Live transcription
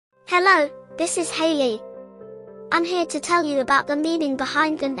Hello, this is Haley. I'm here to tell you about the meaning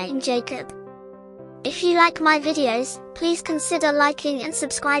behind the name Jaycob. If you like my videos, please consider liking and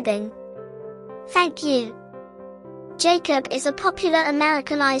subscribing. Thank you. Jaycob is a popular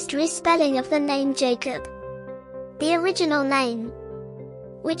Americanized respelling of the name Jacob. The original name,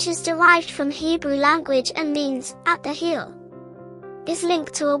 which is derived from Hebrew language and means, at the heel, is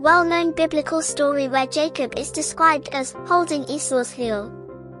linked to a well-known biblical story where Jacob is described as holding Esau's heel.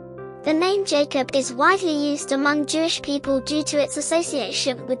 The name Jacob is widely used among Jewish people due to its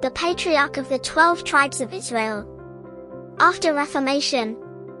association with the patriarch of the 12 tribes of Israel. After Reformation,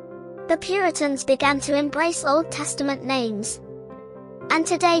 the Puritans began to embrace Old Testament names. And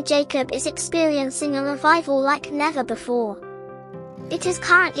today Jacob is experiencing a revival like never before. It is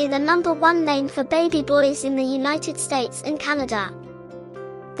currently the #1 name for baby boys in the United States and Canada.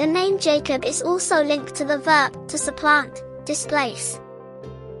 The name Jacob is also linked to the verb to supplant, displace,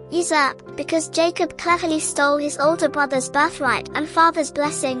 usurp, because Jacob cleverly stole his older brother's birthright and father's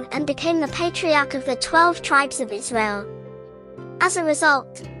blessing and became the patriarch of the 12 tribes of Israel. As a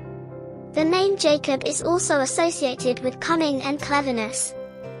result, the name Jacob is also associated with cunning and cleverness.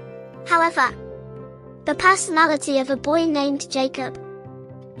 However, the personality of a boy named Jacob,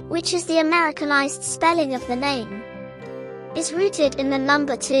 which is the Americanized spelling of the name, is rooted in the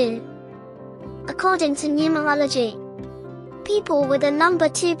number 2. According to numerology, people with a number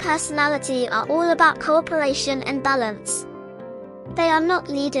 2 personality are all about cooperation and balance. They are not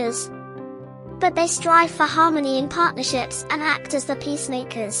leaders, but they strive for harmony in partnerships and act as the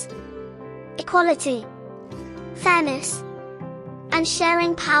peacemakers. Equality, fairness, and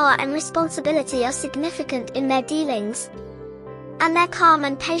sharing power and responsibility are significant in their dealings, and their calm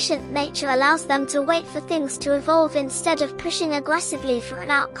and patient nature allows them to wait for things to evolve instead of pushing aggressively for an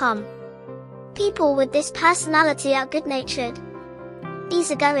outcome. People with this personality are good-natured,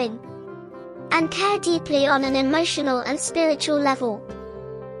 easygoing, and care deeply on an emotional and spiritual level.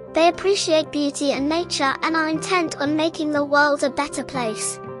 They appreciate beauty and nature and are intent on making the world a better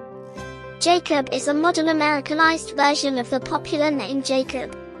place. Jacob is a modern Americanized version of the popular name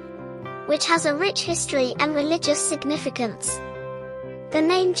Jacob, which has a rich history and religious significance. The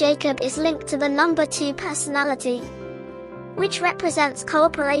name Jacob is linked to the number 2 personality, which represents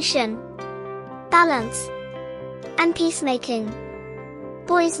cooperation, balance, and peacemaking.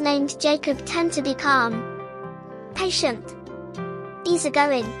 Boys named Jacob tend to be calm, patient,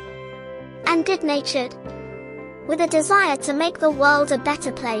 easygoing, and good-natured, with a desire to make the world a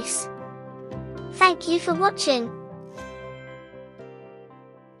better place. Thank you for watching.